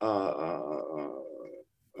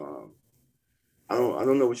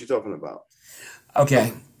know what you're talking about.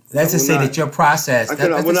 okay. Let's I will just say not. that your process. I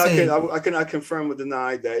Let's just say cannot confirm or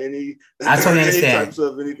deny that any I totally any understand. types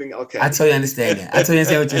of anything. Okay. I totally understand that. I totally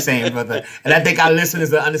understand what you're saying, brother. And I think our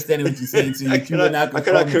listeners are understanding what you're saying too. I You will not cannot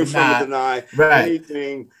confirm or confirm or deny. deny Right.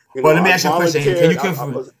 anything. You Well, know, let me I ask you a question. Can volunteered. you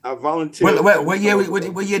confirm? I volunteered.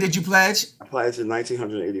 What year did you pledge? I pledged in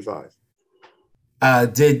 1985.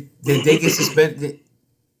 Did they get suspended?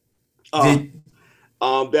 Uh, Did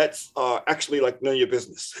that's actually like none of your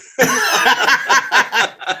business.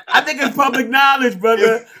 I think it's public knowledge,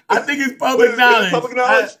 brother. I think it's public knowledge. Public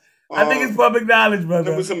knowledge. I think it's public knowledge,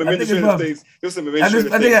 brother. There was some I think it's administrative public. things. There was some administrative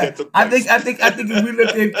things that took place. I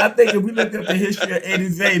think if we look up the history of Eddie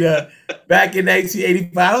Zeta back in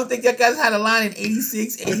 1985, I don't think that guys had a line in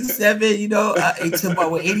 86, 87, you know, it's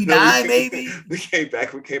about what, 89 maybe? We came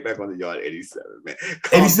back on the yard 87, man.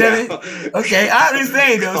 87? Okay, I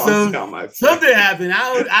understand though. Calm down, something happened.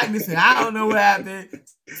 I don't know what happened.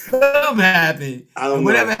 Something happened. I don't know.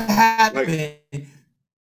 Whatever happened.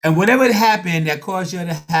 And whatever happened that caused you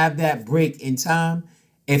to have that break in time,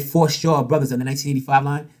 it forced your brothers on the 1985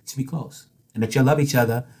 line to be close, and that you love each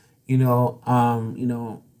other. And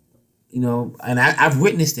I've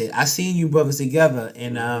witnessed it. I've seen you brothers together,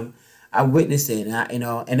 and I witnessed it,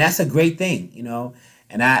 and that's a great thing,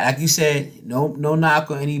 And I, like you said, no knock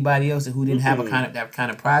on anybody else who didn't have that kind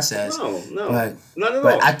of process. No, but, not at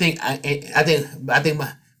but all. I think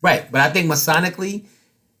masonically,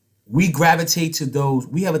 we gravitate to those.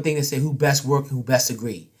 We have a thing that say who best work, who best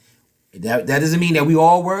agree. That doesn't mean that we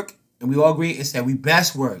all work and we all agree. It's that we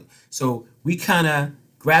best work. So we kind of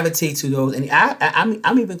gravitate to those. And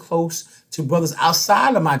I'm even close to brothers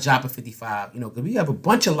outside of my job at 55. Because we have a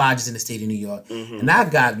bunch of lodges in the state of New York, and I've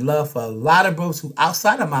got love for a lot of brothers who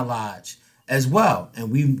outside of my lodge as well. And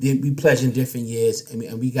we pledge in different years,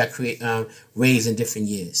 and we got raised in different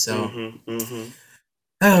years. So.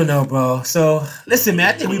 I don't know, bro. So listen,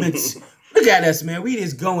 man. I think we've been look at us, man. We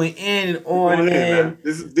just going in and on, man.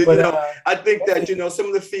 I think that some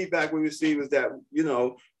of the feedback we receive is that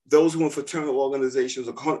those who are in fraternal organizations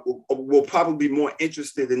will probably be more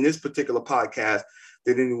interested in this particular podcast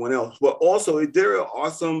than anyone else. But also, there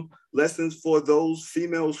are some lessons for those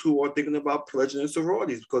females who are thinking about pledging in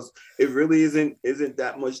sororities, because it really isn't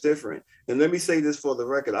that much different. And let me say this for the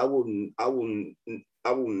record: I will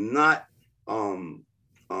not.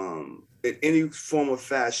 In any form or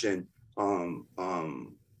fashion,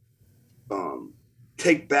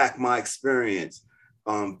 take back my experience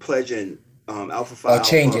pledging Alpha Phi Alpha,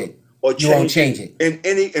 change it, or you won't change it in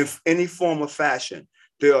any form or fashion.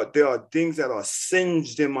 There are things that are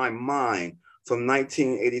singed in my mind from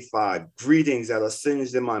 1985. Greetings that are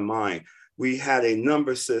singed in my mind. We had a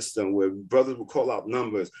number system where brothers would call out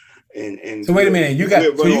numbers, and so wait a minute, you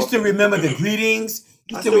still remember the greetings?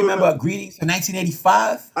 You still remember greetings from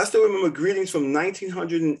 1985? I still remember greetings from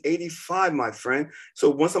 1985, my friend.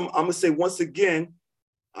 So I'm gonna say once again,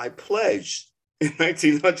 I pledged in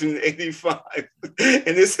 1985, and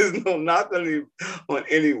this is no knock on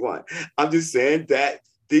anyone. I'm just saying that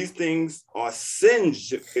these things are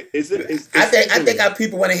singed. I think our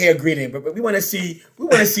people want to hear a greeting, but we want to see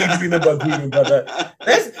if you remember a greeting, brother.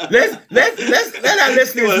 Let our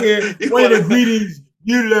listeners hear one of the greetings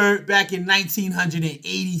you learned back in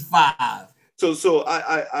 1985. So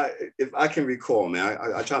I if I can recall, man,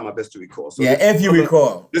 I try my best to recall. So if you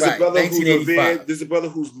recall. There's a brother who's revered. There's a brother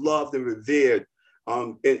who's loved and revered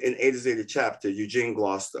in A to Zeta chapter, Eugene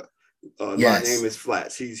Gloucester. My name is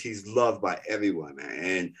Flats. He's loved by everyone, man.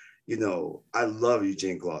 And I love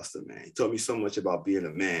Eugene Gloucester, man. He taught me so much about being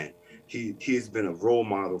a man. He has been a role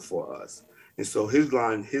model for us. And so his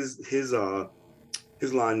line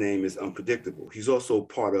name is Unpredictable. He's also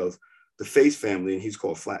part of the Face family, and he's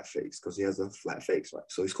called Flat Face because he has a flat face, right?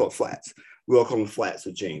 So he's called Flats. We all call him Flats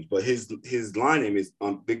or James, but his line name is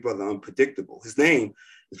Big Brother Unpredictable. His name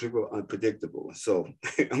is Big Brother Unpredictable. So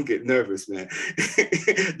I'm getting nervous, man.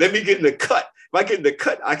 Let me get in the cut. If I get in the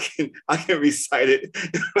cut, I can recite it.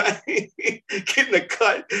 Right? Get in the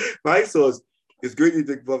cut, right? So it's greatly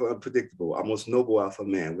Big Brother Unpredictable, our most noble alpha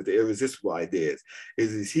man with the irresistible ideas. It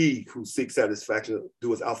is he who seeks satisfaction through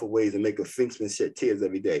his alpha ways and make a finksman shed tears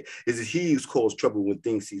every day. It is he who calls trouble when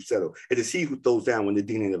things seem settled. It is he who throws down when the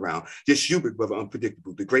dean ain't around. Just you, Big Brother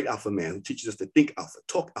Unpredictable, the great alpha man who teaches us to think alpha,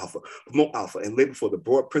 talk alpha, promote alpha, and labor for the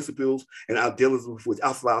broad principles and idealism with which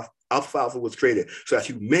Alpha was created, so that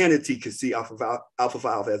humanity can see Alpha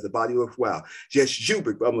as the body of wow. Just you,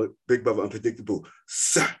 Big Brother Unpredictable,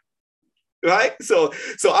 sir. Right? So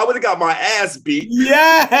I would have got my ass beat.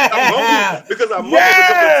 Yeah. Because I mumbled a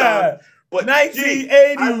couple of times. But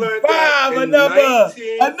 1985,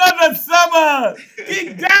 another summer.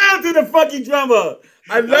 Get down to the fucking drummer.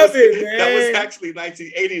 I love it, man. That was actually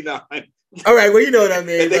 1989. All right, well, you know what I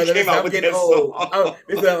mean, brother. Listen, I'm getting old. I'm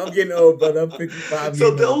getting old, brother. I'm 55.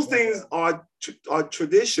 So those things are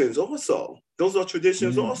traditions also. Those are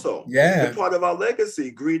traditions also. Yeah. They're part of our legacy,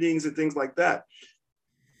 greetings and things like that.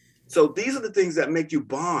 So these are the things that make you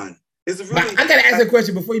bond. It's really. I gotta ask a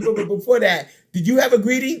question before that. Did you have a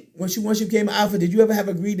greeting once you came Alpha? Did you ever have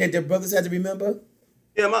a greeting that the brothers had to remember?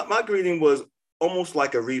 Yeah, my greeting was almost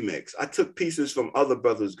like a remix. I took pieces from other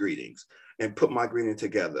brothers' greetings and put my greeting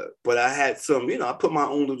together. But I had some, I put my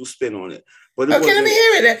own little spin on it. But let me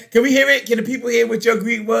hear it. Can we hear it? Can the people hear what your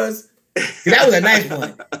greeting was? That was a nice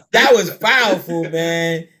one. That was powerful,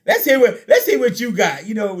 man. Let's hear what you got.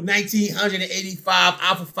 1985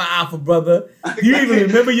 Alpha brother. Do you even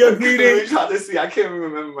remember your greeting? I can't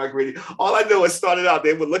remember my greeting. All I know is started out,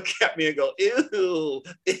 they would look at me and go, ew,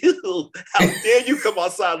 how dare you come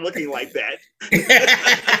outside looking like that?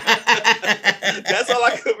 That's all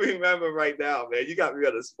I could remember right now, man. You got me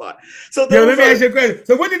on the spot. So let me ask you a question.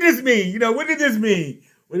 So what did this mean? What did this mean?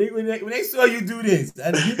 When they saw you do this,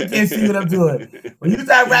 you can't see what I'm doing. When you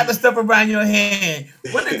start wrapping stuff around your hand,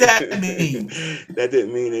 what did that mean? That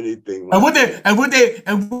didn't mean anything. And what did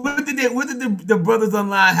the brothers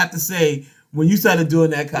online have to say when you started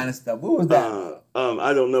doing that kind of stuff? What was that?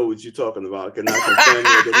 I don't know what you're talking about. Can I confirm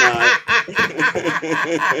or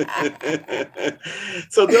deny?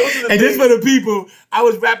 So those are the things. This for the people. I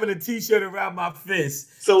was wrapping a T-shirt around my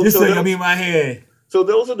fist, so you can be in my hand. So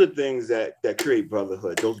those are the things that create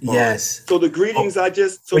brotherhood. Those bonds. Yes. So the greetings I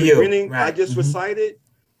just recited,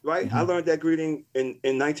 right? Mm-hmm. I learned that greeting in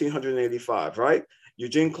 1985, right?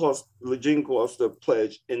 Eugene Gloucester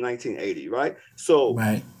pledge in 1980, right? So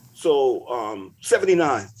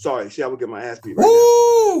 79. Sorry, see, I would get my ass beat now.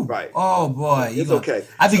 Right. Oh boy, it's okay.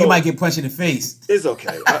 I think you might get punched in the face. It's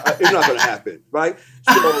okay. It's not going to happen, right?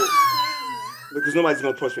 So because nobody's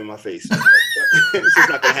going to punch me in my face. It's just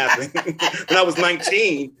not going to happen. When I was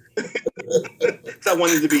 19, so I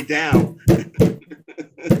wanted to be down.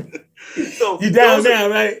 So you're down now,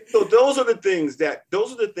 right? So those are the things that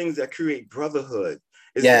create brotherhood.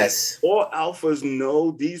 Yes. All alphas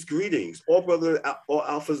know these greetings. All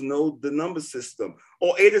alphas know the number system.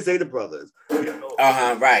 All Eta Zeta brothers.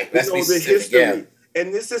 Right. Let's know the history. Yeah.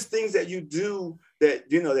 And this is things that you do that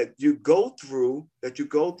you go through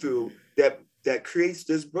that creates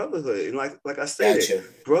this brotherhood. And like I said,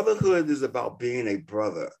 brotherhood is about being a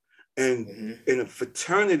brother. And in a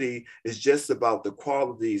fraternity is just about the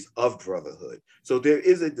qualities of brotherhood. So there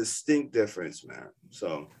is a distinct difference, man.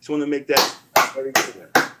 So just want to make that very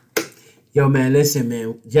clear. Yo, man, listen,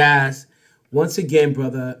 man. Jazz, once again,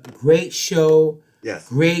 brother, great show. Yes.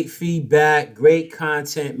 Great feedback, great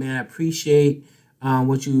content, man. I appreciate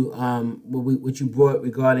what you brought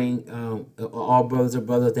regarding all brothers are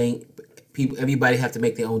brothers thing. Everybody have to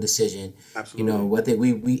make their own decision. Absolutely. What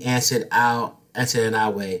we answered in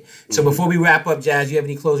our way. So before we wrap up, Jazz, you have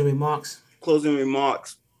any closing remarks? Closing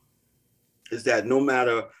remarks is that no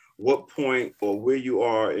matter what point or where you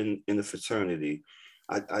are in the fraternity,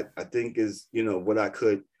 I think is what I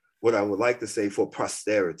would like to say for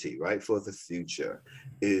posterity, right, for the future,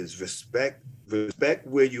 is respect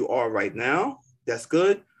where you are right now. That's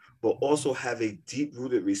good, but also have a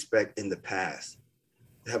deep-rooted respect in the past.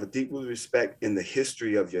 Have a deep-rooted respect in the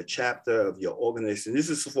history of your chapter, of your organization. This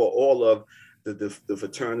is for all of the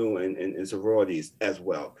fraternal and sororities as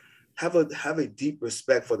well. Have a deep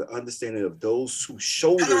respect for the understanding of those whose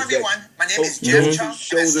shoulders. Hello everyone, my name is Jeff Chong.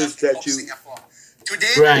 Shoulders that you. Singapore.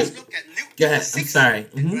 Today, right. let's look at Luke 6,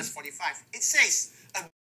 verse 45. It says.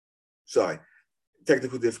 Sorry,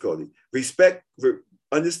 technical difficulty.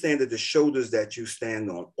 Understand that the shoulders that you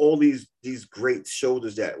stand on, all these great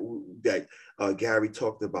shoulders that Gary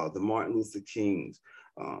talked about, the Martin Luther Kings,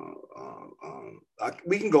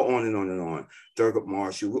 we can go on and on and on. Thurgood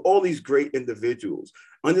Marshall, all these great individuals.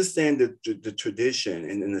 Understand the tradition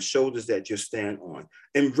and the shoulders that you stand on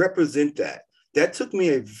and represent that. That took me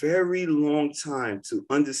a very long time to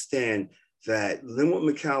understand that Linwood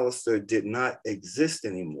McAllister did not exist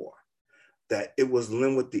anymore, that it was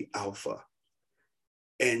Linwood the Alpha.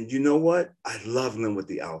 And you know what? I love Linwood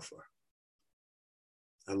the Alpha.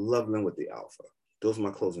 I love Linwood the Alpha. Those are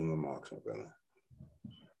my closing remarks, my brother.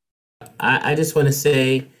 I just want to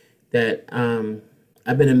say that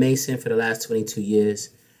I've been a Mason for the last 22 years,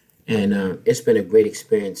 and it's been a great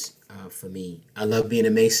experience for me. I love being a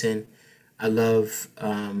Mason. I love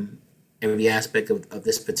every aspect of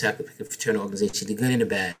this particular fraternal organization, the good and the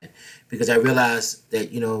bad, because I realize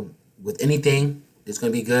that, with anything, there's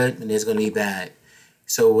going to be good and there's going to be bad.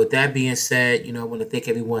 So with that being said, I want to thank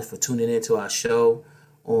everyone for tuning into our show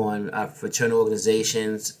on our fraternal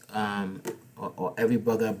organizations, or every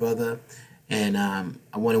brother a brother. And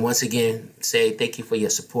I want to once again say thank you for your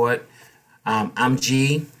support. I'm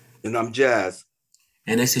G. And I'm Jazz.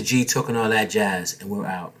 And this is G talking all that jazz, and we're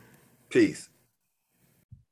out. Peace.